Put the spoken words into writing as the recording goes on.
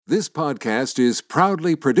This podcast is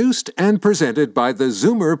proudly produced and presented by the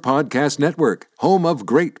Zoomer Podcast Network, home of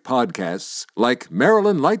great podcasts like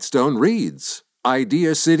Marilyn Lightstone Reads,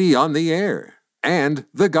 Idea City on the Air, and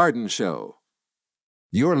The Garden Show.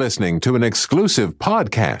 You're listening to an exclusive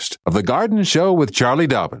podcast of The Garden Show with Charlie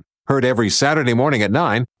Dobbin, heard every Saturday morning at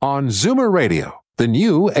 9 on Zoomer Radio, the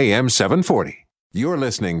new AM 740. You're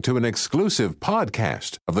listening to an exclusive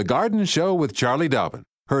podcast of The Garden Show with Charlie Dobbin,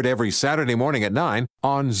 heard every Saturday morning at 9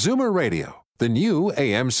 on Zoomer Radio, the new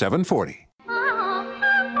AM 740.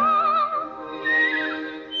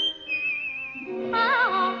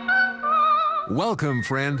 Welcome,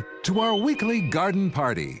 friend, to our weekly garden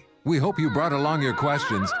party. We hope you brought along your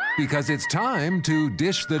questions because it's time to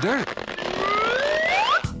dish the dirt.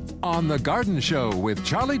 On The Garden Show with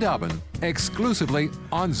Charlie Dobbin, exclusively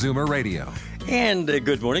on Zoomer Radio. And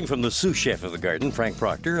good morning from the sous chef of the garden, Frank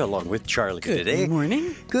Proctor, along with Charlie today. Good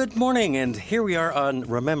morning. Good morning. And here we are on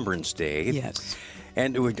Remembrance Day. Yes.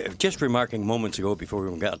 And we were just remarking moments ago before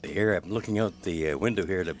we got the air, I'm looking out the window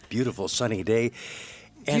here at a beautiful sunny day.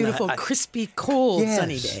 Beautiful, crispy, cold,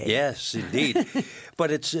 sunny day. Yes, indeed.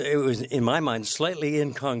 But it was, in my mind, slightly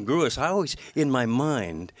incongruous. I always, in my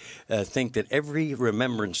mind, think that every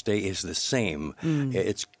Remembrance Day is the same.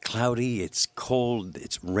 It's cloudy, it's cold,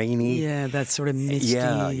 it's rainy. Yeah, that's sort of misty,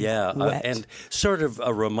 wet. And sort of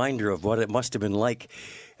a reminder of what it must have been like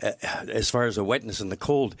as far as the wetness and the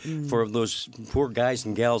cold for those poor guys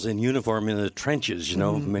and gals in uniform in the trenches,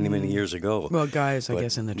 many, many years ago. Well, guys, I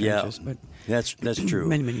guess, in the trenches. Yeah, but that's true.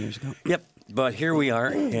 Many, many years ago. Yep. But here we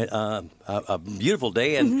are, a beautiful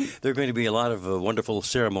day, and there are going to be a lot of wonderful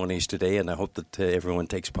ceremonies today, and I hope that everyone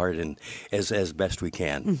takes part in as best we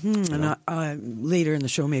can. And later in the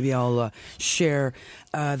show, maybe I'll share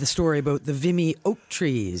the story about the Vimy oak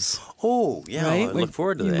trees. Oh, yeah, right? I look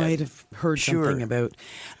forward to that. You might have heard something about.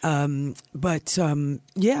 Better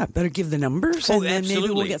give the numbers, and then maybe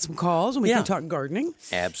we'll get some calls, and we can talk gardening.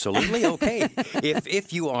 Absolutely, okay.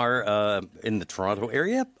 If you are in the Toronto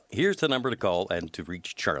area, here's the number to call and to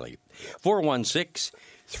reach Charlie.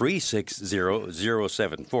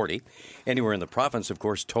 416-360-0740. Anywhere in the province, of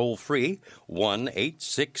course, toll free.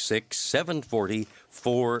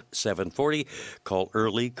 1-866-740-4740. Call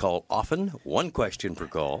early, call often. One question per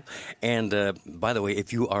call. And by the way,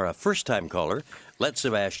 if you are a first-time caller, let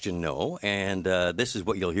Sebastian know. And this is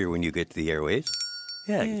what you'll hear when you get to the airwaves.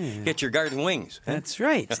 Yeah, get your garden wings. That's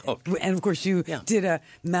right. Okay. And, of course, you did a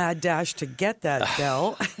mad dash to get that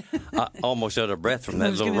bell. Almost out of breath from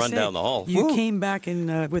that little run down the hall. You came back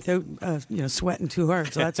without sweating too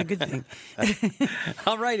hard, so that's a good thing.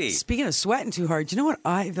 All righty. Speaking of sweating too hard, do you know what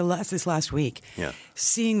this last week,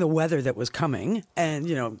 seeing the weather that was coming,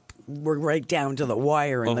 and, we're right down to the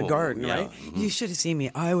wire in the garden, right? Mm-hmm. You should have seen me.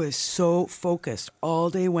 I was so focused all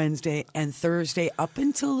day Wednesday and Thursday up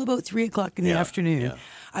until about 3 o'clock in the afternoon. Yeah.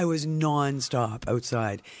 I was nonstop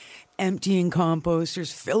outside, emptying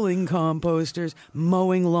composters, filling composters,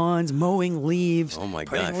 mowing lawns, mowing leaves,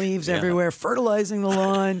 putting leaves everywhere, fertilizing the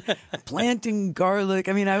lawn, planting garlic.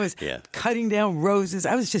 I mean, I was cutting down roses.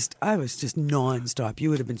 I was just nonstop. You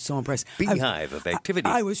would have been so impressed. Beehive of activity.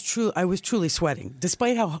 I was truly sweating,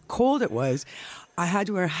 despite how cold it was. I had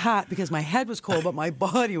to wear a hat because my head was cold, but my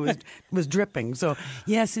body was dripping. So,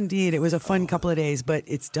 yes, indeed, it was a fun couple of days, but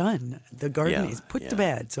it's done. The garden is put to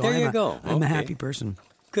bed. So I'm a happy person.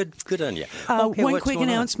 Good on you. One quick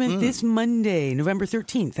announcement. This Monday, November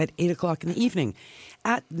 13th at 8 o'clock in the evening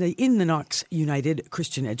in the Knox United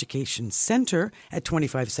Christian Education Centre at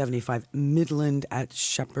 2575 Midland at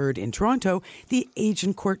Shepherd in Toronto, the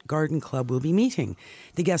Agincourt Garden Club will be meeting.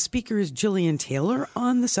 The guest speaker is Gillian Taylor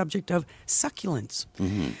on the subject of succulents.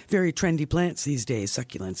 Very trendy plants these days,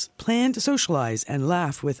 succulents. Plan to socialize and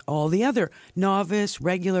laugh with all the other novice,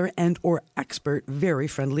 regular, and or expert, very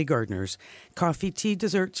friendly gardeners. Coffee, tea,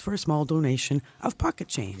 desserts for a small donation of pocket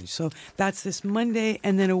change. So that's this Monday,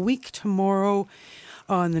 and then a week tomorrow,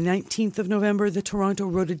 on the 19th of November, the Toronto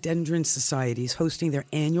Rhododendron Society is hosting their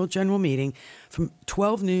annual general meeting from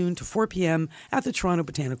 12 noon to 4 p.m. at the Toronto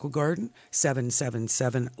Botanical Garden,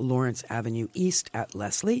 777 Lawrence Avenue East at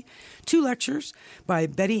Leslie. 2 lectures by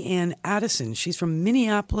Betty Ann Addison. She's from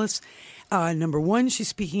Minneapolis. Number 1, she's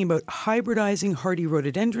speaking about hybridizing hardy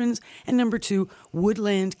rhododendrons, and number 2,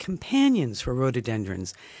 woodland companions for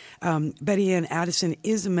rhododendrons. Betty Ann Addison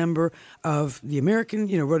is a member of the American,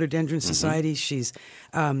 Rhododendron Society. She's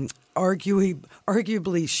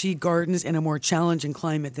arguably, she gardens in a more challenging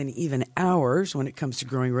climate than even ours when it comes to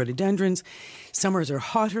growing rhododendrons. Summers are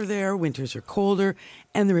hotter there, winters are colder,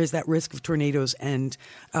 and there is that risk of tornadoes and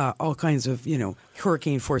all kinds of,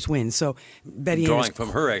 hurricane-force winds. So Betty Ann Drawing from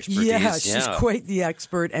her expertise. Yeah, she's quite the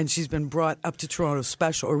expert, and she's been brought up to Toronto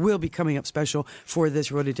special, or will be coming up special for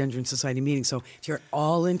this Rhododendron Society meeting. So if you're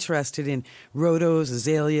all interested in rhodos,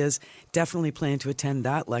 azaleas, definitely plan to attend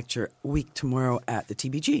that lecture a week tomorrow at the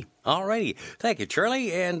TBG. All righty. Thank you,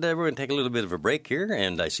 Charlie. And we're going to take a little bit of a break here.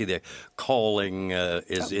 And I see the calling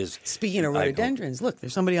is... Speaking of rhododendrons, look,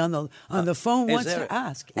 there's somebody on the phone wants to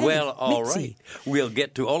ask. Hey, well, all Mitzi. right. We'll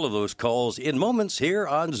get to all of those calls in moments here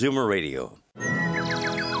on Zoomer Radio.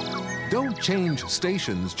 Don't change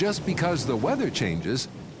stations just because the weather changes.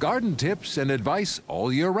 Garden tips and advice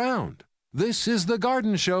all year round. This is The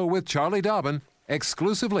Garden Show with Charlie Dobbin,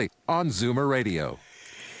 exclusively on Zoomer Radio.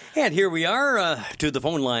 And here we are to the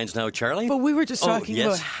phone lines now, Charlie. But we were just talking yes.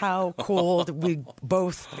 about how cold we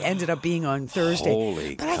both ended up being on Thursday.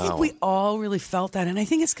 Holy but I cow. think we all really felt that, and I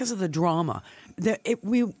think it's because of the drama.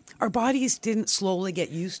 Our bodies didn't slowly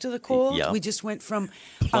get used to the cold. Yeah. We just went from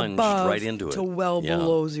Plunged above right into it. to well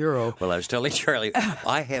below zero. Well, I was telling Charlie,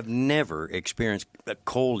 I have never experienced a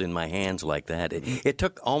cold in my hands like that. It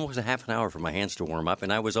took almost a half an hour for my hands to warm up,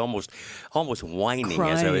 and I was almost whining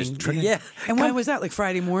Crying. as I was. And when was that? Like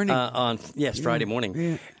Friday morning? Friday morning.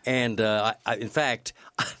 Yeah. And I, in fact,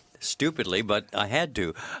 stupidly, but I had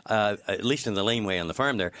to, at least in the laneway on the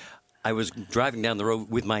farm there, I was driving down the road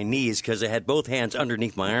with my knees because I had both hands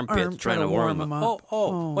underneath my armpits trying to warm them up.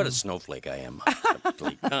 Oh, what a snowflake I am.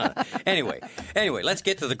 Anyway, let's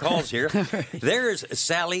get to the calls here. There's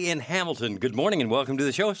Sally in Hamilton. Good morning and welcome to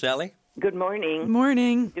the show, Sally. Good morning.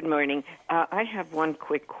 Morning. Good morning. I have one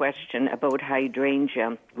quick question about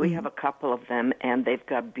hydrangea. We have a couple of them, and they've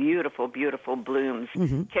got beautiful, beautiful blooms.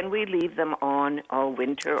 Mm-hmm. Can we leave them on all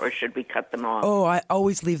winter, or should we cut them off? Oh, I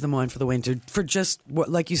always leave them on for the winter for just,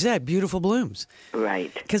 like you said, beautiful blooms.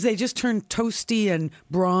 Right. Because they just turn toasty and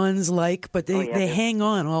bronze-like, but they hang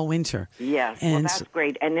on all winter. Yes, and well, that's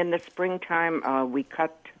great. And in the springtime, we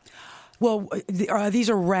cut... Well,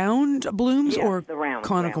 these are round blooms or the round,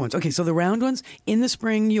 conical ones? Okay, so the round ones, in the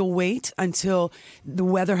spring, you'll wait until the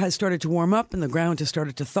weather has started to warm up and the ground has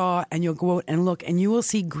started to thaw, and you'll go out and look, and you will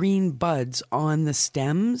see green buds on the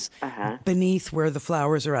stems beneath where the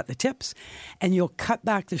flowers are at the tips, and you'll cut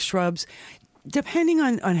back the shrubs. Depending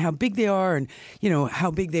on how big they are and,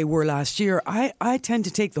 how big they were last year, I tend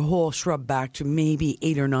to take the whole shrub back to maybe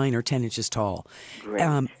 8 or 9 or 10 inches tall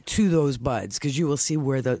to those buds, because you will see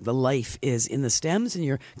where the life is in the stems, and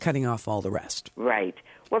you're cutting off all the rest. Right.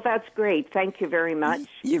 Well, that's great. Thank you very much.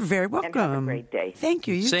 You're very welcome. And have a great day. Thank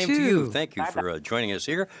you. You Same too. to you. Thank you for joining us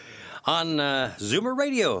here on Zoomer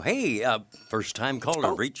Radio. Hey, first-time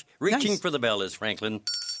caller. Reaching for the bell is Franklin.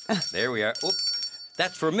 There we are. Oop.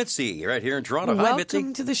 That's for Mitzi right here in Toronto. Hi, Mitzi.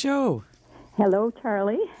 Welcome to the show. Hello,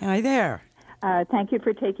 Charlie. Hi there. Thank you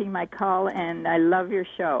for taking my call, and I love your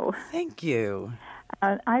show. Thank you.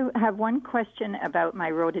 I have one question about my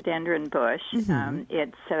rhododendron bush. Mm-hmm.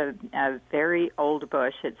 It's a very old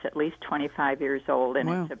bush. It's at least 25 years old, and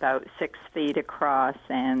Wow. it's about 6 feet across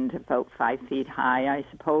and about 5 feet high, I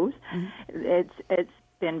suppose. Mm-hmm. It's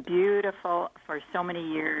been beautiful for so many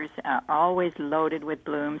years, always loaded with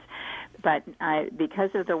blooms. But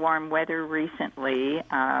because of the warm weather recently,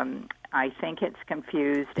 I think it's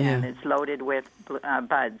confused and it's loaded with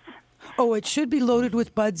buds. Oh, it should be loaded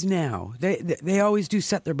with buds now. They always do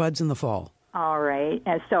set their buds in the fall. All right.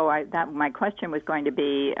 So my question was going to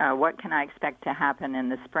be, what can I expect to happen in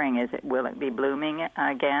the spring? Will it be blooming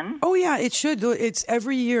again? Oh yeah, it should. It's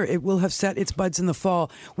every year. It will have set its buds in the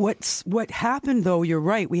fall. What happened though? You're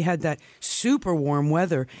right. We had that super warm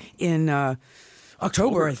weather in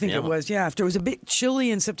October, I think it was. Yeah, after it was a bit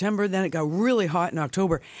chilly in September, then it got really hot in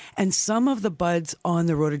October. And some of the buds on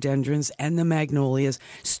the rhododendrons and the magnolias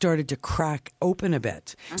started to crack open a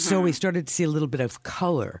bit. Mm-hmm. So we started to see a little bit of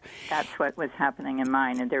color. That's what was happening in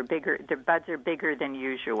mine. And they're bigger. Their buds are bigger than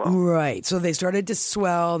usual. Right. So they started to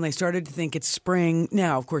swell and they started to think it's spring.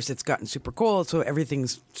 Now, of course, it's gotten super cold, so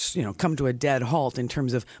everything's, come to a dead halt in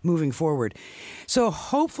terms of moving forward. So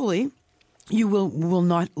hopefully you will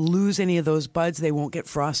not lose any of those buds. They won't get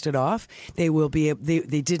frosted off. They will be.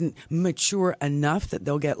 They didn't mature enough that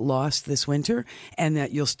they'll get lost this winter, and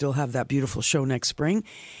that you'll still have that beautiful show next spring.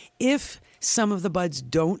 If some of the buds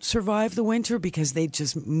don't survive the winter because they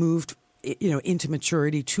just moved, into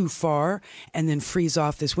maturity too far and then freeze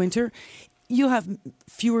off this winter, you'll have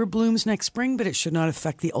fewer blooms next spring, but it should not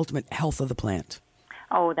affect the ultimate health of the plant.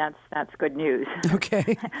 Oh, that's good news.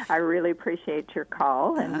 Okay. I really appreciate your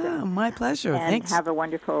call. And, my pleasure. and Thanks. have a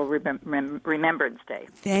wonderful Remembrance Day.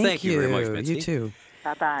 Thank you very much, Mitzi. You too.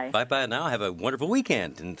 Bye-bye. Bye-bye now. Have a wonderful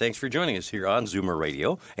weekend. And thanks for joining us here on Zoomer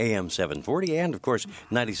Radio, AM 740, and, of course,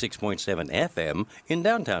 96.7 FM in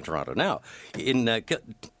downtown Toronto. Now, in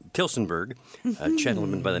Tillsonburg, a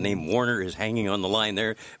gentleman by the name Warner is hanging on the line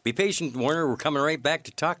there. Be patient, Warner. We're coming right back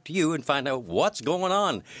to talk to you and find out what's going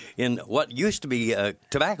on in what used to be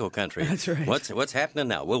tobacco country. That's right. What's happening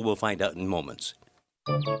now? We'll find out in moments.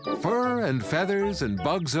 Fur and feathers and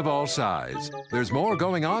bugs of all size. There's more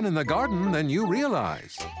going on in the garden than you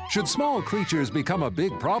realize. Should small creatures become a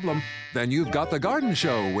big problem, then you've got The Garden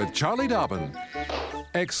Show with Charlie Dobbin.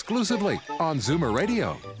 Exclusively on Zoomer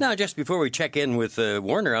Radio. Now, just before we check in with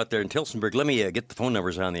Warner out there in Tillsonburg, let me get the phone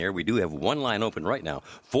numbers on the air. We do have one line open right now,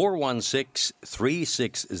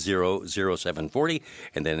 416-360-0740,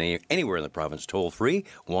 and then anywhere in the province, toll-free,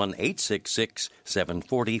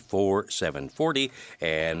 1-866-740-4740.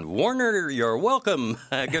 And Warner, you're welcome.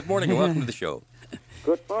 Good morning and welcome to the show.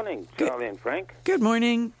 Good morning, Charlie and Frank. Good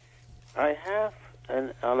morning. I have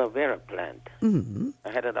an aloe vera plant. Mm-hmm.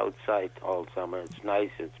 I had it outside all summer. It's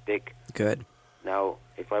nice, it's big. Good. Now,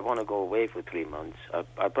 if I want to go away for 3 months,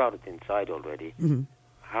 I brought it inside already. Mm-hmm.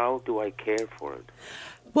 How do I care for it?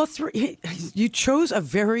 Well, you chose a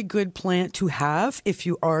very good plant to have if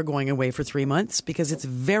you are going away for 3 months because it's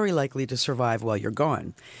very likely to survive while you're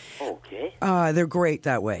gone. Okay. They're great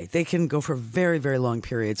that way. They can go for very, very long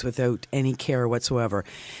periods without any care whatsoever.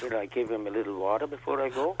 Should I give him a little water before I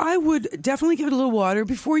go? I would definitely give it a little water.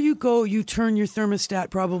 Before you go, you turn your thermostat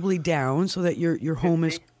probably down so that your home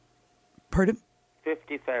is... Pardon?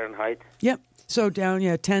 50 Fahrenheit. Yep. So down,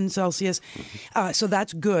 10 Celsius. So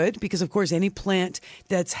that's good because, of course, any plant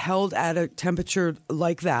that's held at a temperature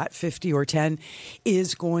like that, 50 or 10,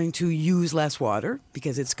 is going to use less water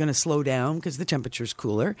because it's going to slow down because the temperature's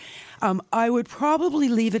cooler. I would probably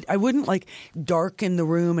leave it. I wouldn't darken the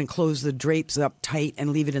room and close the drapes up tight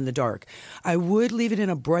and leave it in the dark. I would leave it in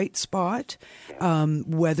a bright spot,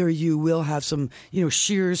 whether you will have some,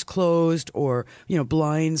 shears closed or,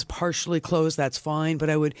 blinds partially closed, that's fine. But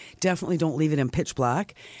I would definitely don't leave it in pitch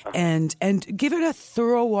black, and give it a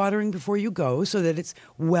thorough watering before you go so that it's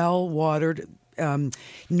well watered,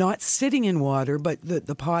 not sitting in water, but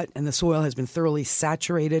the pot and the soil has been thoroughly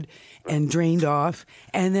saturated and drained off,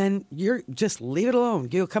 and then you're just leave it alone.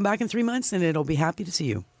 You'll come back in 3 months and it'll be happy to see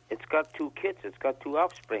you. It's got 2 kids. It's got 2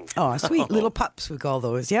 offspring. Oh, sweet little pups, we call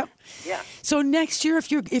those. Yep. Yeah. So next year,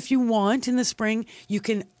 if you want in the spring, you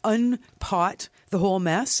can unpot the whole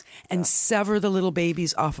mess and sever the little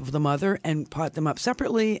babies off of the mother and pot them up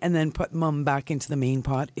separately, and then put mom back into the main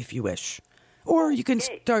pot if you wish. Or you can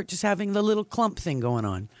start just having the little clump thing going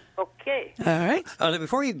on. Okay. All right.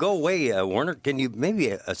 Before you go away, Warner, can you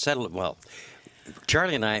maybe settle it? Well,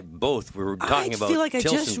 Charlie and I both were talking about Tillsonburg. I feel like I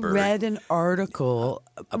just read an article.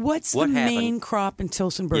 What's the main crop in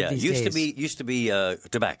Tillsonburg these days? Used to be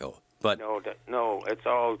tobacco, but no, it's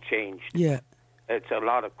all changed. Yeah, it's a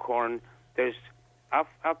lot of corn.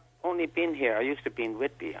 I've only been here. I used to be in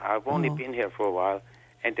Whitby. I've only been here for a while,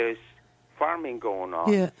 and there's farming going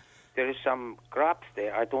on. Yeah. There is some crops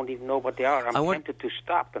there. I don't even know what they are. I'm tempted to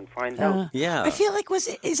stop and find out. Yeah. I feel like,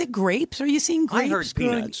 is it grapes? Are you seeing grapes? I heard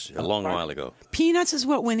peanuts a long while ago. Peanuts is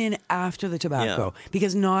what went in after the tobacco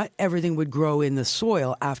because not everything would grow in the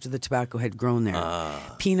soil after the tobacco had grown there.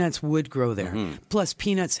 Peanuts would grow there. Mm-hmm. Plus,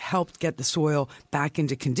 peanuts helped get the soil back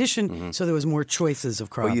into condition, so there was more choices of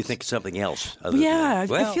crops. Well, you think something else? I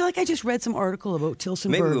feel like I just read some article about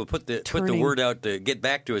Tillsonburg. Maybe we'll put the word out to get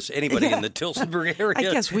back to us. Anybody in the Tillsonburg area? I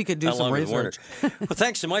guess we could do some research. Well,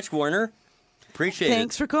 thanks so much, Warner. Appreciate it.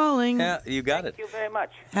 Thanks for calling. Yeah, you got it. Thank you very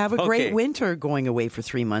much. Have a great winter going away for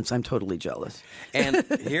 3 months. I'm totally jealous. And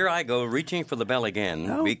here I go, reaching for the bell again.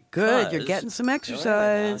 Oh, good. You're getting some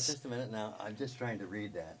exercise. Just a minute now. I'm just trying to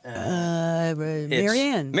read that.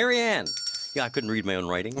 Marianne. Marianne. Yeah, I couldn't read my own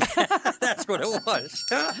writing. That's what it was.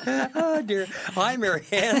 Oh, dear. Hi,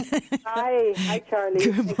 Marianne. Hi, Charlie.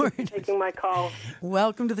 Good morning. Thank you for taking my call.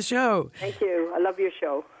 Welcome to the show. Thank you. I love your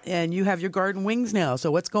show. And you have your garden wings now,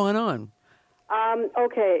 so what's going on?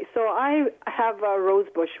 Okay, so I have a rose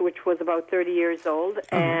bush which was about 30 years old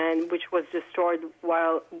and which was destroyed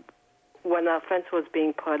when a fence was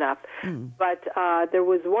being put up. But there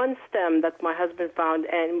was one stem that my husband found,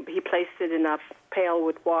 and he placed it in a pail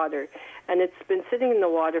with water. And it's been sitting in the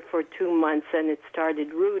water for 2 months, and it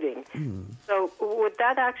started rooting. So would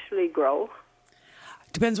that actually grow?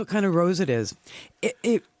 Depends what kind of rose it is.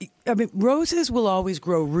 Roses will always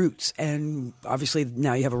grow roots, and obviously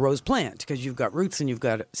now you have a rose plant because you've got roots and you've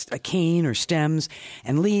got a cane or stems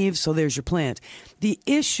and leaves, so there's your plant. The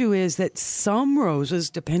issue is that some roses,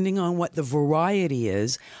 depending on what the variety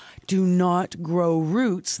is, do not grow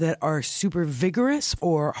roots that are super vigorous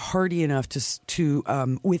or hardy enough to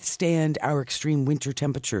withstand our extreme winter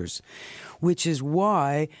temperatures, which is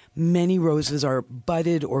why many roses are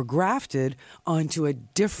budded or grafted onto a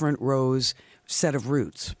different rose set of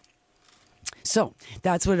roots. So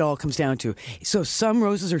that's what it all comes down to. So some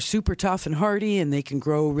roses are super tough and hardy, and they can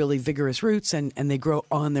grow really vigorous roots, and they grow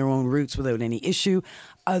on their own roots without any issue.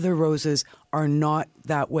 Other roses are not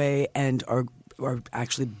that way and are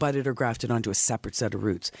actually budded or grafted onto a separate set of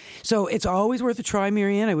roots. So it's always worth a try,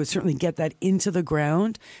 Marianne. I would certainly get that into the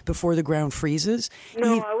ground before the ground freezes.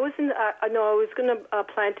 No, I wasn't. I was going to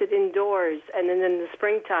plant it indoors, and then in the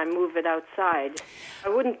springtime move it outside. I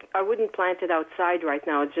wouldn't plant it outside right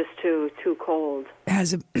now. It's just too cold.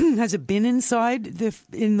 Has it been inside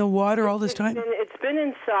in the water all this time? It's been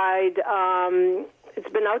inside. It's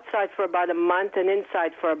been outside for about a month and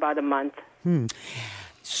inside for about a month.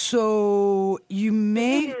 So you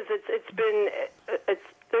may. It's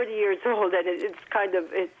 30 years old, and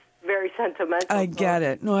it's very sentimental. I get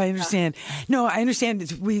it. No, I understand. No, I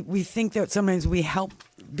understand. We think that sometimes we help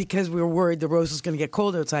because we're worried the rose is going to get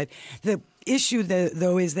cold outside. The issue,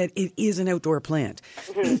 though, is that it is an outdoor plant,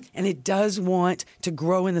 and it does want to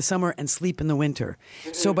grow in the summer and sleep in the winter.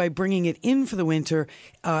 So by bringing it in for the winter,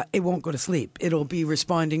 it won't go to sleep. It'll be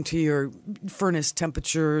responding to your furnace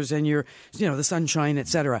temperatures and your, the sunshine,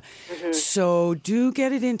 etc. So do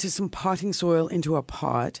get it into some potting soil into a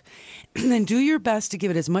pot, and do your best to give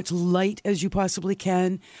it as much light as you possibly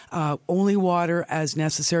can. Only water as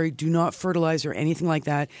necessary. Do not fertilize or anything like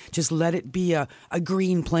that. Just let it be a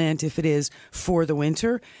green plant if it is for the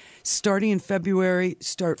winter. Starting in February,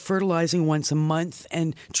 start fertilizing once a month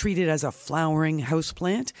and treat it as a flowering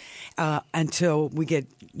houseplant until we get,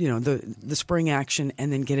 the spring action,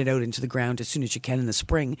 and then get it out into the ground as soon as you can in the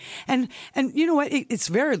spring. And you know what? It's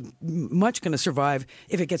very much going to survive.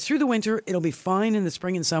 If it gets through the winter, it'll be fine in the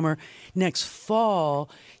spring and summer. Next fall,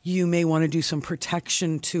 you may want to do some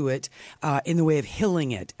protection to it in the way of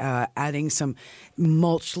hilling it, adding some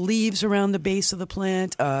mulched leaves around the base of the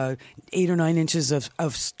plant, 8 or 9 inches of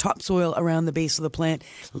topsoil around the base of the plant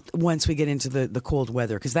once we get into the cold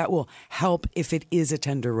weather, because that will help if it is a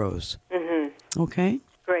tender rose. Okay?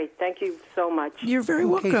 Great. Thank you so much. You're very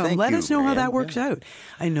welcome. Let us know how that works out.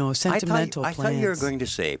 I know, sentimental plants. I thought you were going to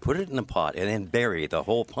say put it in a pot and then bury the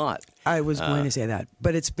whole pot. I was going to say that,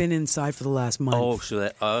 but it's been inside for the last month. Oh, so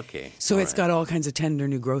okay. So it's got all kinds of tender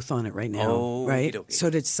new growth on it right now, right? Okay. So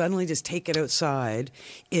to suddenly just take it outside,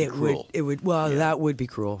 it would that would be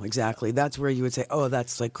cruel. Exactly. That's where you would say, oh,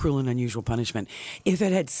 that's like cruel and unusual punishment. If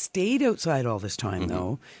it had stayed outside all this time,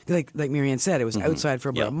 though, like Marianne said, it was outside for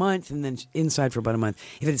about a month and then inside for about a month.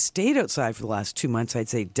 If it had stayed outside for the last 2 months, I'd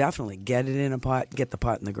say definitely get it in a pot, get the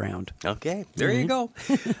pot in the ground. Okay, there you go.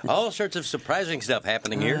 All sorts of surprising stuff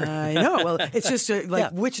happening here. I know. Well, it's just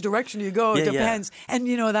which direction you go. It depends. And,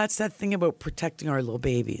 that's that thing about protecting our little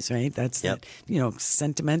babies, right? That's that,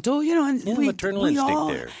 sentimental, and maternal instinct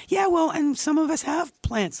there. Yeah, well, and some of us have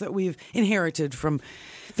plants that we've inherited from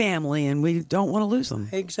family, and we don't want to lose them.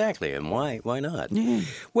 Exactly. And why not? Yeah.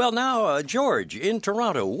 Well, now, George in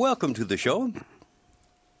Toronto, welcome to the show.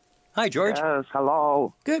 Hi, George. Yes,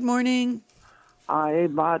 hello. Good morning. I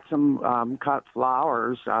bought some cut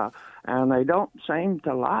flowers, and they don't seem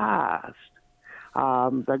to last.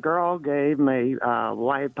 The girl gave me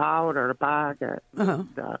white powder packet. I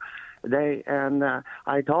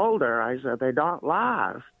told her, I said, they don't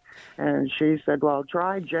last. And she said, well,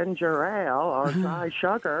 try ginger ale or try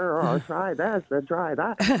sugar or try this and try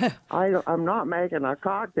that. I'm not making a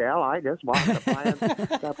cocktail. I just want to plant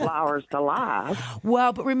the flowers to last.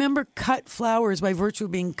 Well, but remember, cut flowers, by virtue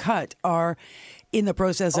of being cut, are in the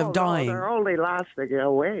process of dying. No, they're only lasting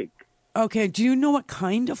a week. Okay. Do you know what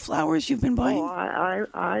kind of flowers you've been buying? Oh,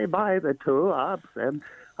 I buy the tulips and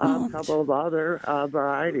a couple of other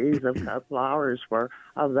varieties of cut flowers for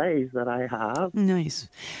a vase that I have. Nice.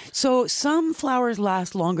 So some flowers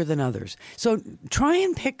last longer than others. So try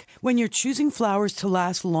and pick, when you're choosing flowers to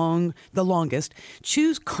last the longest,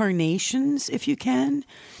 choose carnations if you can,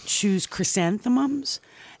 choose chrysanthemums,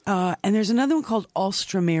 And there's another one called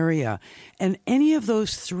Alstroemeria. And any of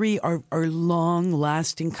those three are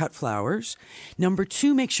long-lasting cut flowers. Number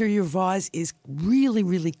two, make sure your vase is really,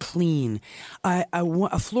 really clean.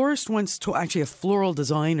 A florist once told, actually a floral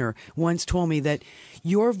designer once told me that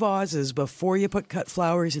your vases, before you put cut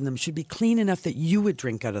flowers in them, should be clean enough that you would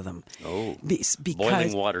drink out of them. Oh, because,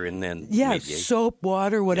 boiling water in then. Yeah, maybe. soap,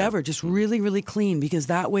 water, whatever. Just really, really clean, because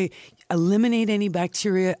that way, eliminate any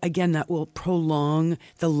bacteria. Again, that will prolong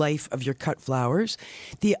the life of your cut flowers.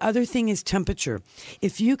 The other thing is temperature.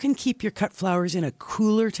 If you can keep your cut flowers in a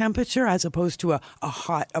cooler temperature as opposed to a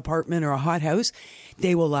hot apartment or a hot house,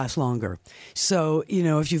 they will last longer. So,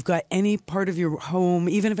 if you've got any part of your home,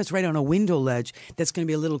 even if it's right on a window ledge, that's going to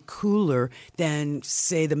be a little cooler than,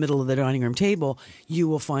 say, the middle of the dining room table, you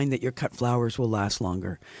will find that your cut flowers will last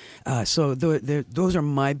longer. So those are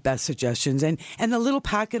my best suggestions. And the little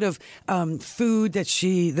packet of food that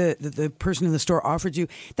the person in the store offered you,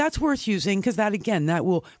 that's worth using, because that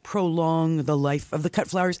will prolong the life of the cut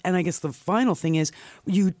flowers. And I guess the final thing is,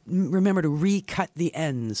 you remember to recut the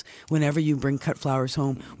ends whenever you bring cut flowers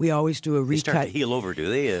home. We always do a recut. They start to heal over, do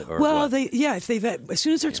they? If they've as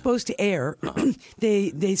soon as they're exposed to air,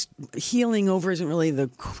 they healing over isn't really the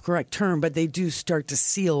correct term, but they do start to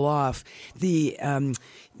seal off the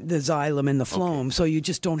xylem and the phloem. Okay. So you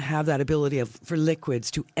just don't have that ability for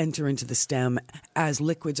liquids to enter into the stem. As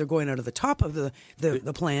liquids are going out of the top of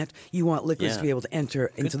the plant, you want liquids to be able to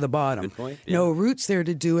enter into the bottom. Good point. Yeah. No roots there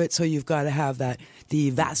to do it, so you've got to have the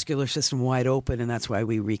vascular system wide open, and that's why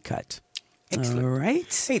we recut. Excellent. All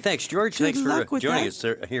right. Hey, thanks, George. Good thanks luck for with joining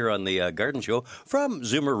that. us here on the Garden Show from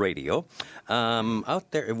Zoomer Radio.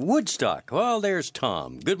 Out there in Woodstock. Well, there's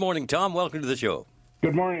Tom. Good morning, Tom. Welcome to the show.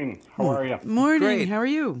 Good morning. How are you? Morning. Great. How are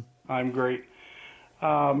you? I'm great.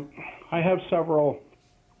 I have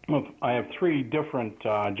I have three different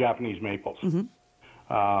Japanese maples.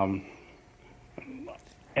 Mm-hmm.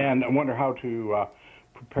 And I wonder how to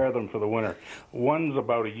prepare them for the winter. One's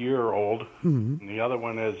about a year old, and the other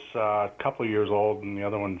one is a couple of years old, and the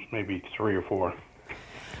other one's maybe 3 or 4.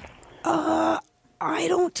 I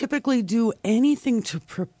don't typically do anything to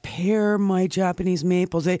prepare my Japanese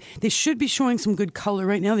maples. They should be showing some good color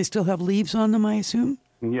right now. They still have leaves on them, I assume?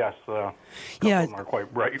 Yes, a couple of them are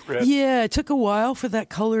quite bright red. Yeah, it took a while for that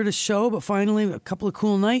color to show, but finally, a couple of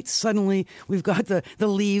cool nights, suddenly we've got the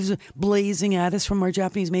leaves blazing at us from our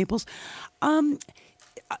Japanese maples.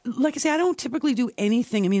 Like I say, I don't typically do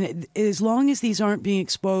anything. I mean, as long as these aren't being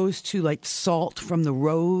exposed to like salt from the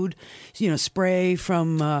road, spray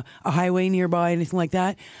from a highway nearby, anything like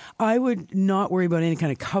that, I would not worry about any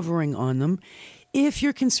kind of covering on them. If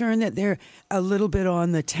you're concerned that they're a little bit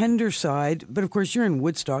on the tender side, but of course you're in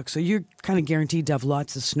Woodstock, so you're kind of guaranteed to have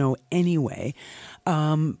lots of snow anyway.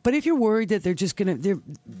 But if you're worried that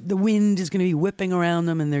the wind is going to be whipping around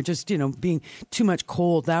them and they're just, being too much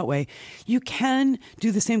cold that way, you can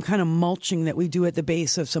do the same kind of mulching that we do at the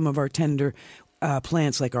base of some of our tender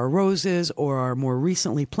plants, like our roses or our more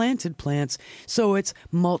recently planted plants. So it's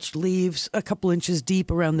mulched leaves a couple inches deep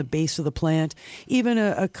around the base of the plant, even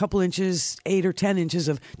a couple inches, 8 or 10 inches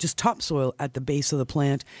of just topsoil at the base of the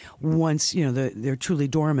plant once, they're truly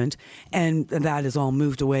dormant. And that is all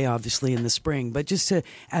moved away, obviously, in the spring. But just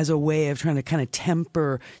as a way of trying to kind of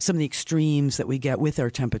temper some of the extremes that we get with our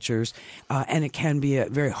temperatures. And it can be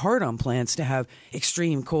very hard on plants to have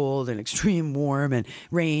extreme cold and extreme warm and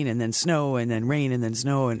rain and then snow and then rain and then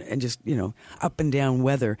snow and just, up and down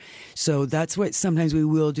weather. So that's what sometimes we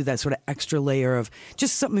will do, that sort of extra layer of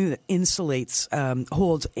just something that insulates,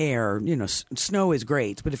 holds air. Snow is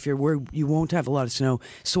great, but if you're worried you won't have a lot of snow,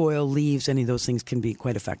 soil, leaves, any of those things can be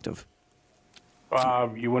quite effective.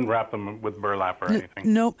 You wouldn't wrap them with burlap or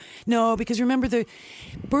anything? No, because remember, the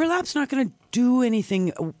burlap's not going to do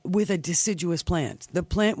anything with a deciduous plant. The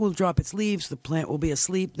plant will drop its leaves. The plant will be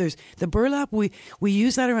asleep. There's the burlap. We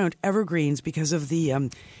use that around evergreens because of the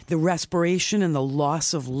respiration and the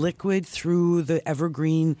loss of liquid through the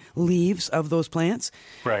evergreen leaves of those plants.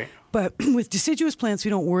 Right. But with deciduous plants,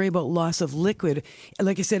 we don't worry about loss of liquid.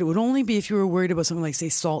 Like I said, it would only be if you were worried about something like, say,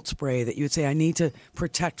 salt spray, that you would say, I need to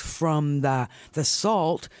protect from the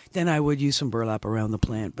salt, then I would use some burlap around the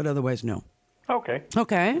plant. But otherwise, no. Okay.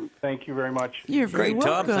 Thank you very much. You're very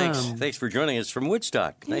welcome. Tom. Thanks for joining us from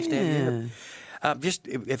Woodstock. Nice to have you here. Just,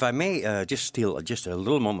 if I may, just steal just a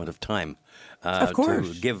little moment of time. Of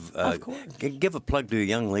course. To give a plug to a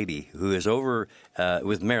young lady who is over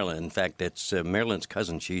with Marilyn. In fact, it's Marilyn's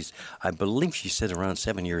cousin. I believe she said around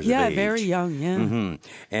 7 years of age. Yeah, very young, yeah. Mm-hmm.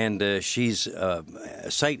 And she's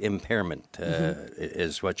sight impairment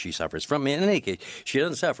is what she suffers from. In any case, she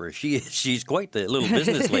doesn't suffer. She's quite the little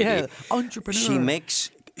business lady. Yeah, entrepreneur.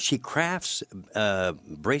 she crafts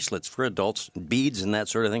bracelets for adults, beads and that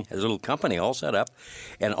sort of thing. Has a little company all set up.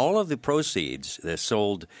 And all of the proceeds that are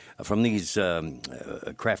sold from these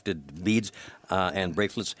crafted beads and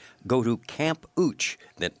bracelets go to Camp Ooch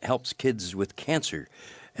that helps kids with cancer.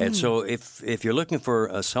 And so if you're looking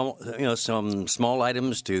for some small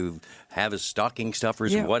items to have as stocking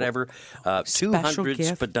stuffers or whatever, 200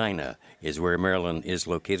 Spadina is where Marilyn is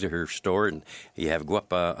located, her store. And you have go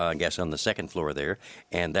up, I guess, on the second floor there.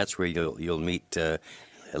 And that's where you'll meet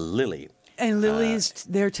Lily. And Lily's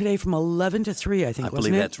there today from 11 to 3, I think, I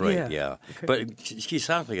believe that's right, yeah. Okay. But she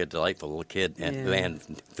sounds like a delightful little kid and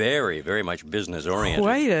very, very much business-oriented.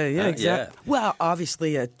 Quite exactly. Well,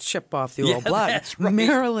 obviously a chip off the old block. That's right.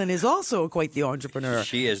 Marilyn is also quite the entrepreneur.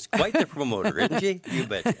 She is quite the promoter, isn't she? You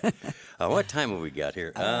bet. What time have we got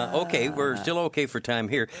here? Okay, we're still okay for time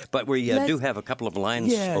here, but we do have a couple of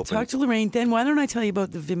lines open. Talk to Lorraine. Then why don't I tell you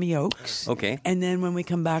about the Vimy Oaks? Okay. And then when we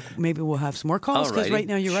come back, maybe we'll have some more calls, because right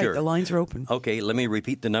now you're right, the lines are open. Okay, let me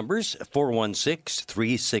repeat the numbers,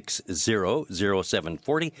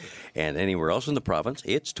 416-360-0740, and anywhere else in the province,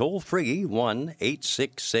 it's toll-free,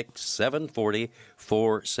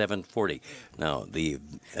 1-866-740-4740. Now,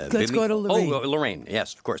 let's go to Lorraine. Oh, Lorraine,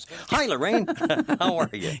 yes, of course. Hi, Lorraine. How are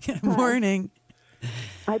you? Good morning.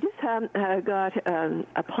 I just got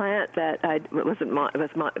a plant that got it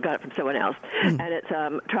from someone else, and it's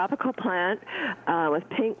a tropical plant with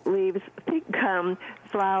pink leaves, pink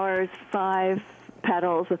flowers, 5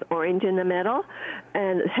 petals with orange in the middle,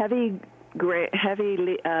 and heavy green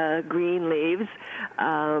leaves.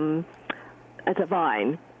 It's a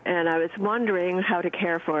vine, and I was wondering how to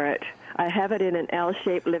care for it. I have it in an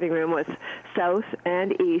L-shaped living room with south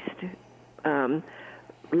and east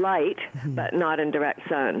light, but not in direct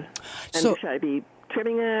sun. And should I be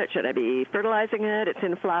trimming it? Should I be fertilizing it? It's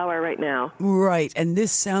in flower right now. Right. And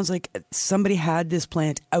this sounds like somebody had this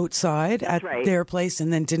plant outside at their place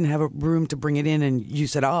and then didn't have a room to bring it in, and you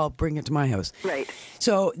said, I'll bring it to my house. Right.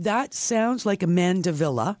 So that sounds like a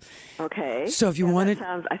mandevilla. Okay. So if you wanted,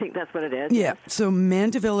 I think that's what it is. Yeah. Yes. So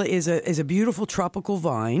mandevilla is a beautiful tropical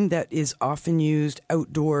vine that is often used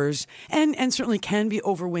outdoors and certainly can be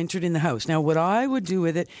overwintered in the house. Now, what I would do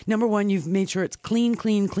with it, number one, you've made sure it's clean.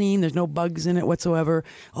 There's no bugs in it whatsoever.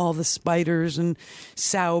 All the spiders and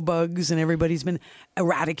sow bugs and everybody's been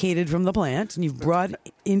eradicated from the plant, and you've brought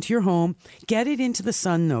it into your home. Get it into the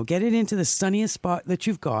sun, though. Get it into the sunniest spot that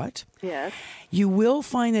you've got. Yes. You will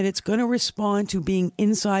find that it's going to respond to being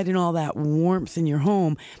inside and all that warmth in your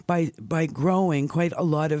home by growing quite a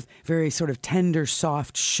lot of very sort of tender,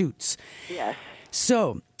 soft shoots. Yes.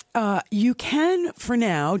 So you can, for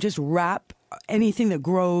now, just wrap anything that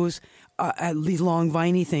grows these long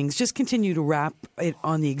viney things, just continue to wrap it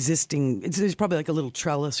on the existing. There's probably like a little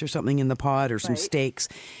trellis or something in the pot or some stakes,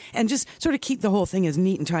 and just sort of keep the whole thing as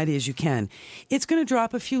neat and tidy as you can. It's going to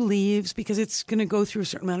drop a few leaves because it's going to go through a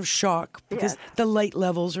certain amount of shock because the light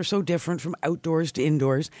levels are so different from outdoors to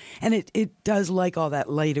indoors, and it does like all that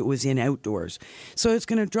light it was in outdoors. So it's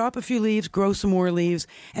going to drop a few leaves, grow some more leaves,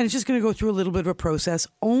 and it's just going to go through a little bit of a process.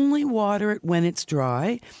 Only water it when it's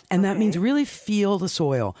dry, and that means really feel the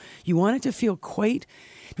soil. You want it to feel quite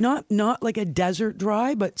not like a desert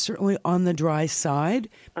dry, but certainly on the dry side.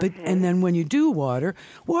 But and then when you do water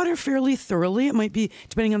fairly thoroughly. It might be,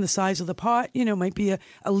 depending on the size of the pot, it might be a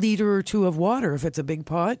liter or 2 of water if it's a big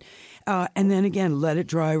pot. And then again, let it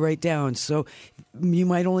dry right down. So you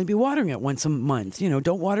might only be watering it once a month.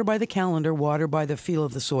 Don't water by the calendar, water by the feel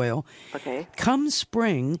of the soil. Okay. Come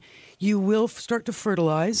spring, you will start to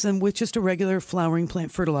fertilize, and with just a regular flowering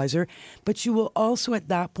plant fertilizer, but you will also at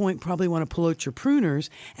that point probably want to pull out your pruners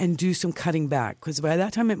and do some cutting back, because by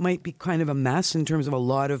that time it might be kind of a mess in terms of a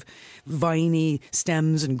lot of viney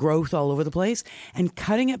stems and growth all over the place. And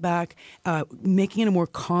cutting it back, making it a more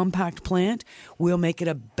compact plant will make it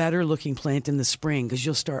a better looking plant in the spring, because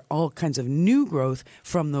you'll start all kinds of new growth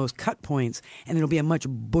from those cut points, and it'll be a much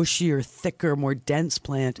bushier, thicker, more dense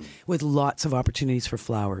plant with lots of opportunities for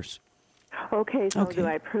flowers. Okay, so do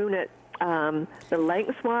I prune it the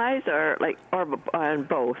lengthwise or on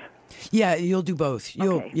both? Yeah, you'll do both.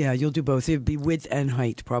 You'll do both. It'd be width and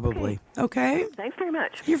height, probably. Okay. Thanks very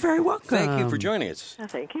much. You're very welcome. Thank you for joining us.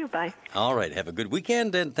 Thank you. Bye. All right. Have a good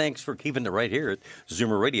weekend, and thanks for keeping it right here at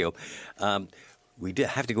Zoomer Radio. We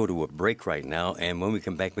have to go to a break right now, and when we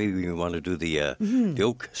come back, maybe we want to do the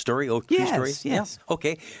oak tree story. Yes. Yeah?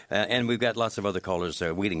 Okay. And we've got lots of other callers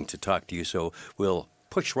waiting to talk to you, so we'll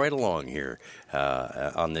push right along here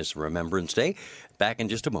on this Remembrance Day. Back in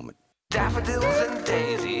just a moment. Daffodils and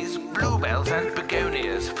daisies, bluebells and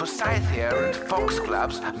begonias, forsythia and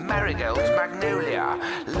foxgloves, marigolds, magnolia,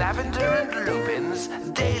 lavender and lupins,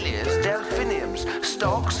 dahlias, delphiniums,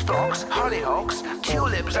 stalks, phlox, hollyhocks,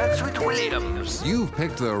 tulips and sweet williams. You've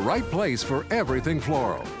picked the right place for everything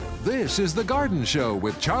floral. This is The Garden Show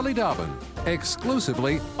with Charlie Dobbin,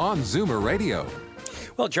 exclusively on Zoomer Radio.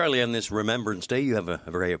 Well, Charlie, on this Remembrance Day, you have a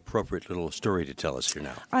very appropriate little story to tell us here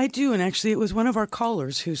now. I do, and actually it was one of our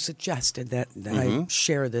callers who suggested that I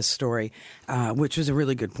share this story, which was a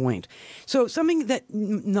really good point. So something that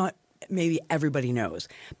not maybe everybody knows,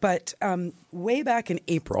 but way back in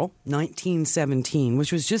April 1917,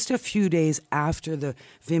 which was just a few days after the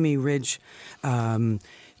Vimy Ridge battle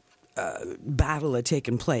had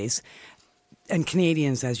taken place, and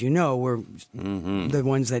Canadians, as you know, were the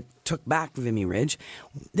ones that took back Vimy Ridge.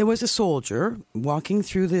 There was a soldier walking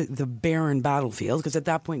through the barren battlefield, because at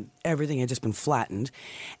that point everything had just been flattened,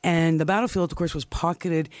 and the battlefield, of course, was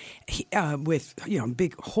pocketed with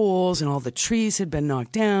big holes, and all the trees had been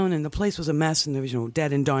knocked down, and the place was a mess, and there was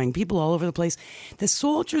dead and dying people all over the place. The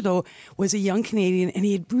soldier, though, was a young Canadian, and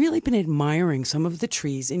he had really been admiring some of the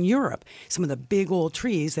trees in Europe, some of the big old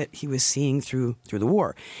trees that he was seeing through the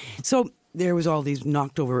war. So there was all these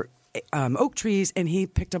knocked over oak trees, and he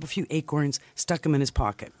picked up a few acorns, stuck them in his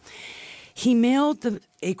pocket. He mailed the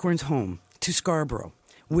acorns home to Scarborough,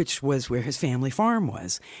 which was where his family farm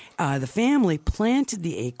was. The family planted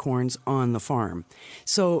the acorns on the farm.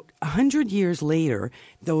 So 100 years later,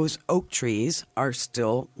 those oak trees are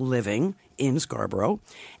still living in Scarborough,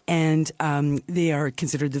 and they are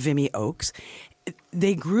considered the Vimy Oaks.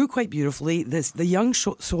 They grew quite beautifully. The young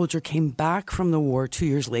soldier came back from the war 2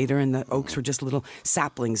 years later, and the oaks were just little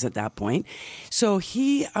saplings at that point. So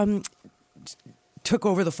he took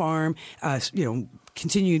over the farm,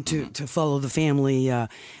 continued to follow the family,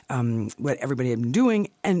 what everybody had been doing,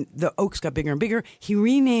 and the oaks got bigger and bigger. He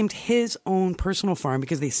renamed his own personal farm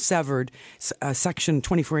because they severed a section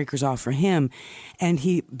 24 acres off for him, and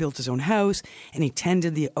he built his own house, and he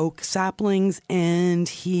tended the oak saplings, and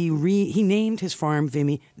he named his farm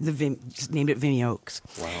named it Vimy Oaks.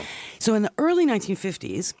 Wow. So in the early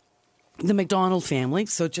 1950s, the McDonald family,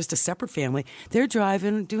 so just a separate family, they're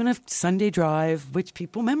doing a Sunday drive, which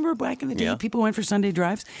people remember back in the day, people went for Sunday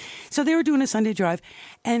drives. So they were doing a Sunday drive,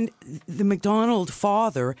 and the McDonald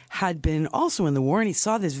father had been also in the war, and he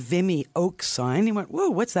saw this Vimy Oak sign. He went, whoa,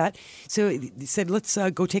 what's that? So he said, let's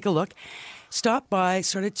go take a look. Stopped by,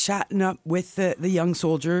 started chatting up with the young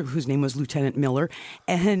soldier, whose name was Lieutenant Miller,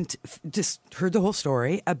 and just heard the whole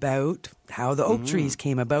story about how the oak trees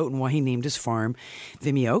came about and why he named his farm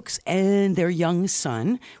Vimy Oaks. And their young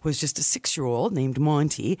son was just a 6-year-old named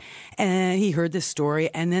Monty, and he heard this story,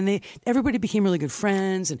 and then everybody became really good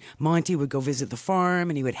friends, and Monty would go visit the farm,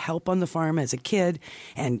 and he would help on the farm as a kid,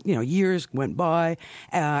 and years went by,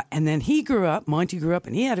 and then Monty grew up,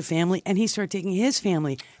 and he had a family, and he started taking his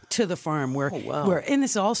family to the farm where and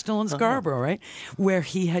this is all still in Scarborough, right? Where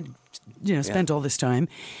he had, spent all this time.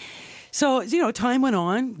 So, time went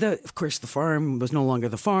on. Of course, the farm was no longer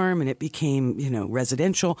the farm, and it became,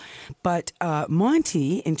 residential. But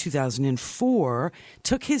Monty, in 2004,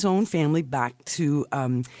 took his own family to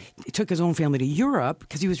Europe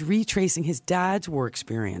because he was retracing his dad's war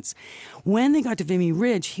experience. When they got to Vimy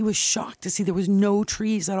Ridge, he was shocked to see there was no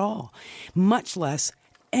trees at all, much less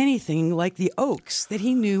anything like the oaks that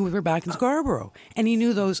he knew were back in Scarborough. And he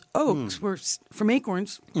knew those oaks were from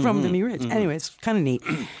acorns from Vimy Ridge. Anyway, it's kind of neat.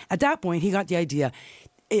 At that point, he got the idea.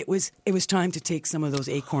 It was time to take some of those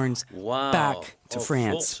acorns back to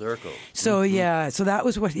France. Full circle. So, so that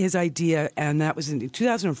was what his idea, and that was in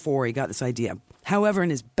 2004 he got this idea. However, in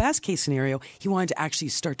his best case scenario, he wanted to actually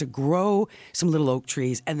start to grow some little oak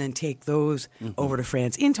trees and then take those over to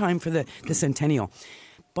France in time for the centennial.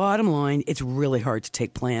 Bottom line, it's really hard to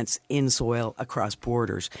take plants in soil across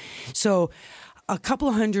borders. So a couple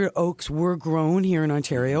of hundred oaks were grown here in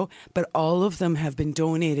Ontario, but all of them have been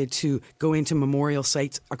donated to go into memorial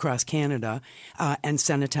sites across Canada and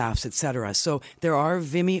cenotaphs, etc. So there are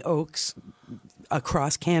Vimy oaks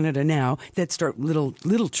across Canada now that start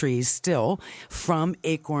little trees still from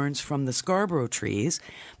acorns from the Scarborough trees.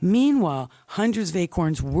 Meanwhile, hundreds of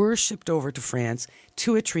acorns were shipped over to France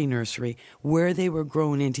to a tree nursery where they were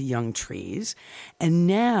grown into young trees. And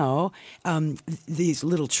now these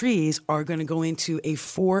little trees are going to go into a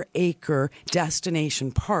 4-acre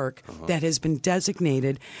destination park that has been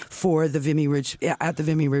designated for the Vimy Ridge, at the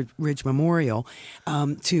Vimy Ridge Memorial,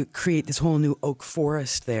 to create this whole new oak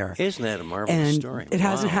forest there. Isn't that a marvelous story. It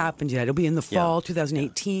hasn't Wow. happened yet. It'll be in the fall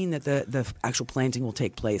 2018 that the actual planting will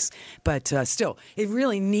take place. But still, a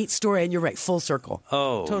really neat story, and you're right, full circle.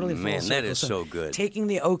 Oh, totally full man, circle. that is so good. Taking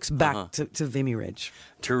the oaks back to Vimy Ridge.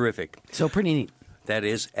 Terrific. So pretty neat. That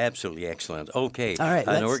is absolutely excellent. Okay. All right,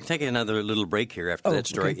 Now we're taking another little break here after that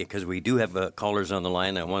story okay. because we do have callers on the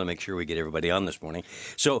line. I want to make sure we get everybody on this morning.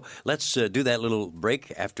 So let's do that little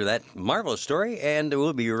break after that marvelous story, and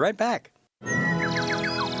we'll be right back.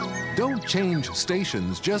 Don't change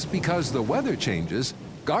stations just because the weather changes.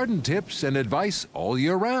 Garden tips and advice all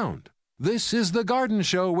year round. This is The Garden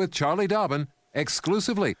Show with Charlie Dobbin,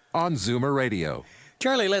 exclusively on Zoomer Radio.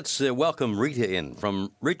 Charlie, let's welcome Rita in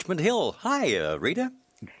from Richmond Hill. Hi, Rita.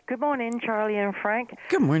 Good morning, Charlie and Frank.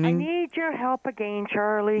 Good morning. I need your help again,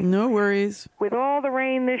 Charlie. No worries. With all the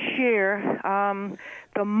rain this year,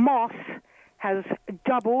 the moss has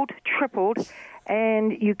doubled, tripled,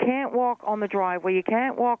 and you can't walk on the driveway. You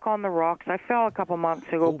can't walk on the rocks. I fell a couple months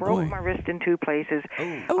ago, broke my wrist in 2 places.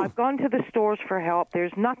 I've gone to the stores for help.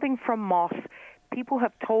 There's nothing from moss. People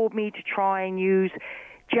have told me to try and use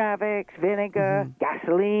Javix, vinegar,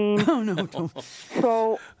 gasoline. Oh, no, don't.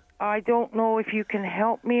 So I don't know if you can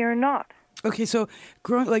help me or not. Okay, so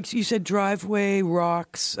like you said, driveway,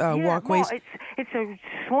 rocks, walkways. Well, it's a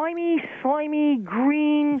slimy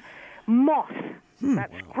green moss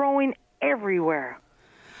that's growing everywhere.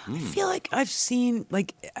 I feel like I've seen,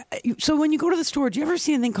 so when you go to the store, do you ever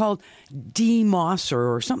see anything called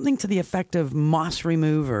demosser or something to the effect of moss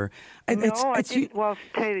remover? I didn't. Well, to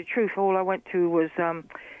tell you the truth, all I went to was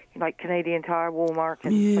like Canadian Tire, Walmart,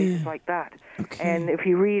 and places like that. Okay. And if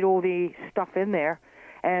you read all the stuff in there,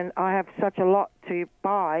 and I have such a lot to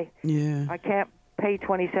buy, I can't pay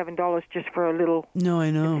 $27 just for a little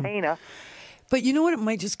container. But you know what it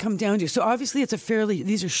might just come down to? So obviously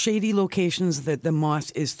these are shady locations that the moss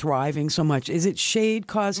is thriving so much. Is it shade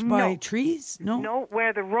caused by trees? No? No,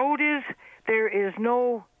 where the road is, there is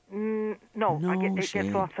no it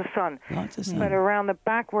gets lots of sun. Lots of sun. But around the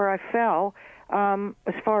back where I fell,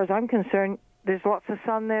 as far as I'm concerned, there's lots of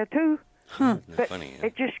sun there too. Huh. But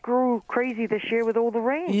it just grew crazy this year with all the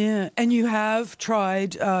rain. Yeah, and you have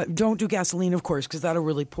tried, don't do gasoline, of course, because that'll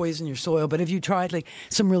really poison your soil, but have you tried like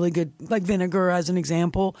some really good, like vinegar as an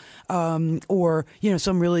example, or,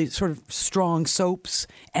 some really sort of strong soaps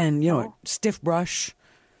and, a stiff brush?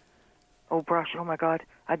 Oh, brush, oh my God.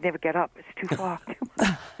 I'd never get up. It's too far.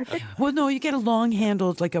 Well, no, you get a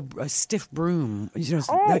long-handled, like a stiff broom,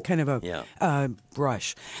 that kind of a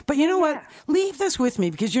brush. But you know what? Leave this with me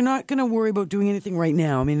because you're not going to worry about doing anything right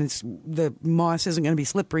now. I mean, the moss isn't going to be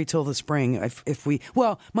slippery till the spring.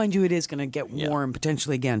 Mind you, it is going to get warm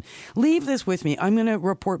potentially again. Leave this with me. I'm going to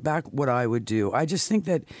report back what I would do. I just think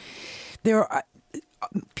that there are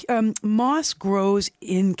moss grows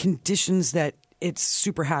in conditions that it's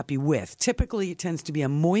super happy with. Typically, it tends to be a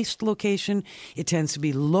moist location, it tends to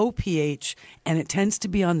be low pH, and it tends to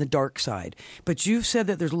be on the dark side. But you've said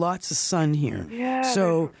that there's lots of sun here. Yeah.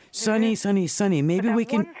 So sunny. Maybe we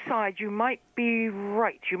can... one side, you might be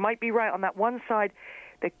right. You might be right on that one side.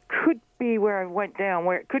 That could be where I went down,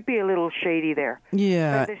 where it could be a little shady there.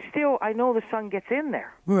 Yeah. But there's still, I know the sun gets in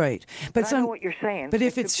there. Right. But I know what you're saying. But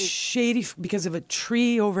if it's shady because of a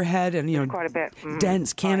tree overhead and, quite a bit.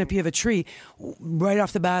 dense canopy of a tree, right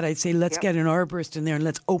off the bat, I'd say let's get an arborist in there and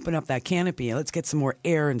let's open up that canopy. Let's get some more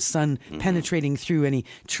air and sun penetrating through any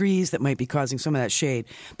trees that might be causing some of that shade.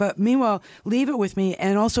 But meanwhile, leave it with me.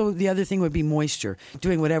 And also the other thing would be moisture,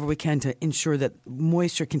 doing whatever we can to ensure that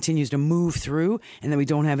moisture continues to move through and that we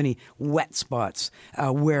don't have any wet spots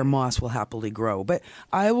where moss will happily grow. But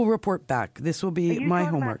I will report back. This will be my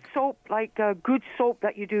homework. Soap, like good soap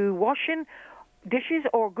that you do washing dishes,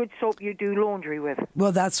 or good soap you do laundry with?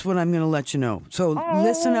 Well, that's what I'm going to let you know. So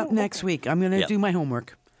listen up next week. I'm going to do my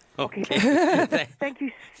homework. Okay. Thank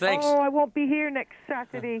you. Thanks. Oh, I won't be here next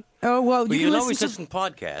Saturday. Oh, well, you can always listen to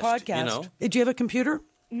podcast. Do you have a computer?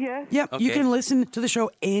 Yes. Yep, okay. You can listen to the show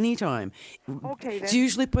anytime. Okay, then. It's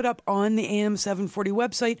usually put up on the AM 740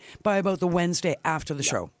 website by about the Wednesday after the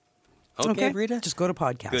show. Okay, Rita? Just go to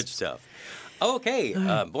podcast. Good stuff. Okay.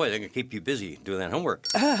 Boy, they're going to keep you busy doing that homework.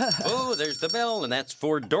 Oh, there's the bell, and that's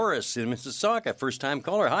for Doris in Mississauga. First-time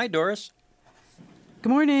caller. Hi, Doris.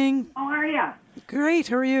 Good morning. How are you? Great.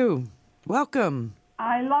 How are you? Welcome.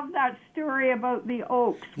 I love that story about the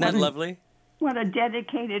Oaks. Isn't that lovely? What a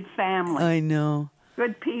dedicated family. I know.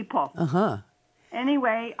 Good people. Uh-huh.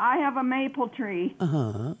 Anyway, I have a maple tree,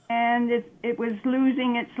 and it was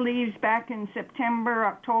losing its leaves back in September,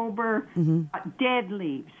 October, dead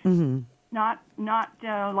leaves, not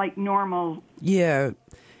like normal. Yeah,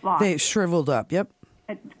 lots. they shriveled up. Yep.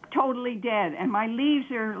 Totally dead, and my leaves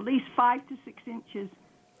are at least 5 to 6 inches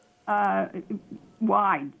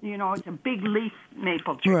wide. You know, it's a big leaf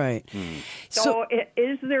maple tree. Right. So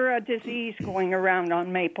is there a disease going around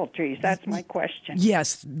on maple trees? That's my question.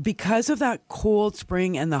 Yes, because of that cold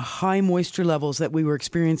spring and the high moisture levels that we were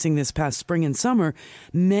experiencing this past spring and summer,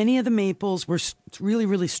 many of the maples were really,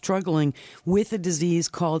 really struggling with a disease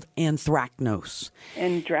called anthracnose.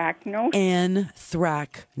 Anthracnose?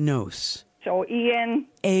 Anthracnose. So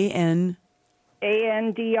A-N...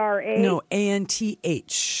 A-N-D-R-A? No,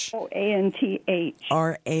 A-N-T-H. Oh, A-N-T-H.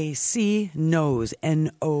 R-A-C, nose,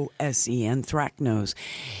 N-O-S-E, anthracnose.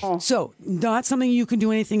 Oh. So, not something you can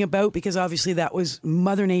do anything about because obviously that was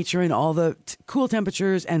Mother Nature and all the cool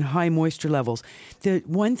temperatures and high moisture levels. The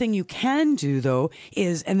one thing you can do, though,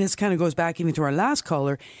 is, and this kind of goes back even to our last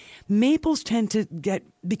caller, maples tend to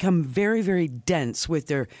become very, very dense with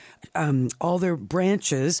their all their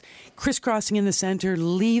branches crisscrossing in the center,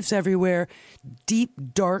 leaves everywhere, deep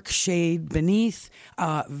dark shade beneath,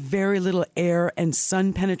 very little air and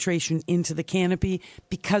sun penetration into the canopy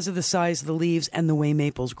because of the size of the leaves and the way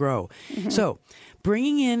maples grow. Mm-hmm. So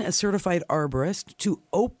bringing in a certified arborist to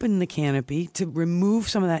open the canopy, to remove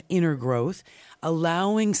some of that inner growth,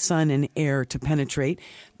 allowing sun and air to penetrate,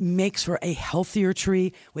 makes for a healthier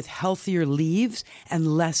tree with healthier leaves and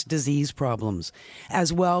less disease problems.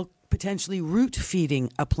 As well, potentially root feeding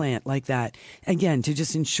a plant like that, again, to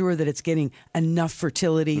just ensure that it's getting enough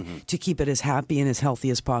fertility to keep it as happy and as healthy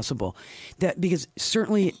as possible. Because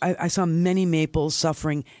certainly I saw many maples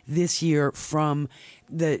suffering this year from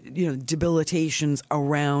the debilitations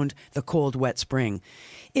around the cold, wet spring.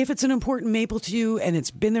 If it's an important maple to you and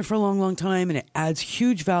it's been there for a long, long time and it adds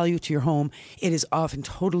huge value to your home, it is often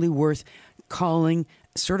totally worth calling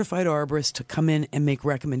certified arborists to come in and make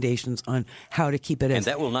recommendations on how to keep it as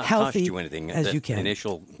that will not healthy cost you anything as you can.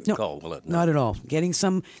 Initial call, will it? No. Not at all. Getting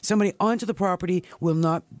somebody onto the property will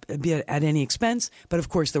not be at any expense, but of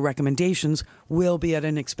course the recommendations will be at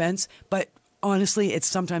an expense. But honestly, it's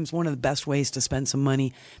sometimes one of the best ways to spend some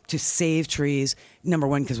money to save trees. Number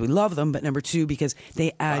one, because we love them, but number two, because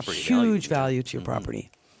they add huge value to your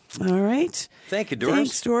property. All right. Thank you, Doris.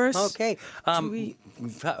 Thanks, Doris. Okay.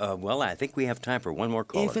 Well, I think we have time for one more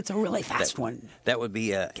caller. If it's a really fast one. That would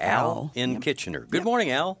be Al in Kitchener. Good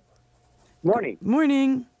morning, Al. Morning.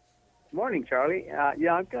 Morning. Morning, Charlie.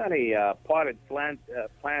 I've got a potted plant,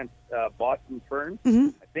 Boston fern. Mm-hmm.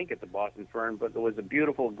 I think it's a Boston fern, but it was a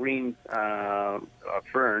beautiful green fern,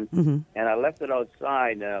 Mm-hmm. and I left it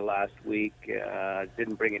outside last week.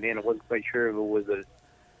 Didn't bring it in. I wasn't quite sure if it was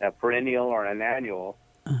a perennial or an annual.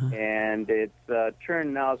 Uh-huh. And it's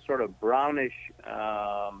turned now sort of brownish,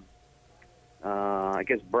 I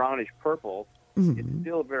guess brownish purple. Mm-hmm. It's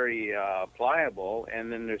still very pliable,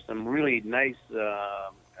 and then there's some really nice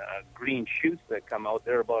green shoots that come out.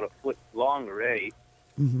 They're about a foot long already,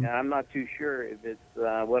 Mm-hmm. and I'm not too sure if it's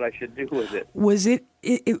what I should do with it. Was it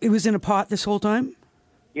was in a pot this whole time?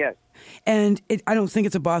 Yes. And I don't think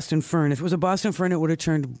it's a Boston fern. If it was a Boston fern, it would have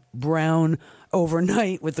turned brown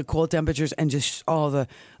overnight with the cold temperatures and just all the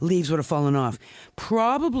leaves would have fallen off.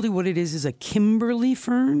 Probably what it is a Kimberly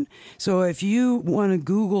fern. So if you want to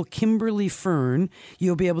Google Kimberly fern,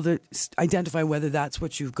 you'll be able to identify whether that's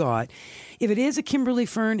what you've got. If it is a Kimberly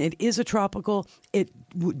fern, it is a tropical. It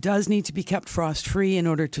does need to be kept frost-free in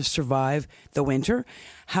order to survive the winter.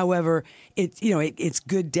 However, it's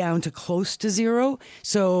good down to close to zero.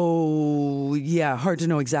 So, yeah, hard to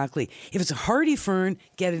know exactly. If it's a hardy fern,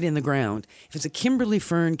 get it in the ground. If it's a Kimberly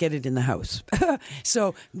fern, get it in the house.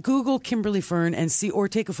 So Google Kimberly fern and see, or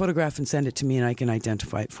take a photograph and send it to me and I can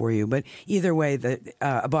identify it for you. But either way,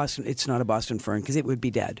 it's not a Boston fern because it would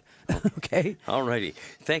be dead. Okay? All righty.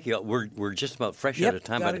 Thank you. We're just about fresh out of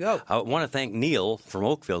time. Gotta go. I want to thank Neil from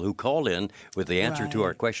Oakville who called in with the answer to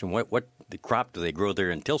our question, what the crop do they grow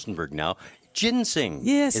there in Tillsonburg now? Ginseng.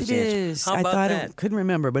 Yes, it is. How about that? I couldn't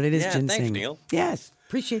remember, but it is ginseng. Thanks, Neil. Yes.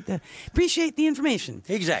 Appreciate the information.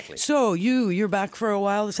 Exactly. So you're back for a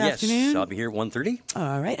while this afternoon? Yes, I'll be here at 1:30.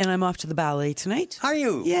 All right, and I'm off to the ballet tonight. Are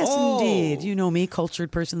you? Yes, indeed. You know me,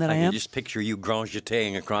 cultured person that I am. I can just picture you grand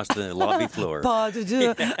jeting across the lobby floor. Pas de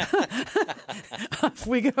deux. Off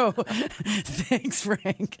we go. Thanks,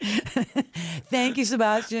 Frank. Thank you,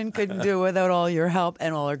 Sebastian. Couldn't do it without all your help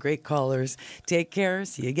and all our great callers. Take care.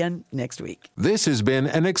 See you again next week. This has been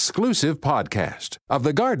an exclusive podcast of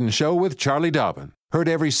The Garden Show with Charlie Dobbin. Heard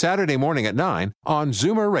every Saturday morning at 9 on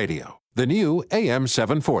Zoomer Radio, the new AM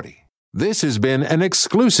 740. This has been an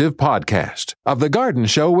exclusive podcast of The Garden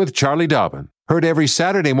Show with Charlie Dobbin. Heard every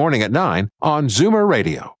Saturday morning at 9 on Zoomer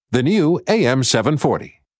Radio, the new AM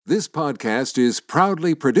 740. This podcast is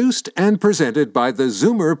proudly produced and presented by the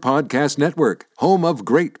Zoomer Podcast Network, home of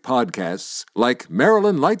great podcasts like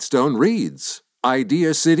Marilyn Lightstone Reads,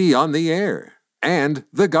 Idea City on the Air, and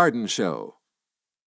The Garden Show.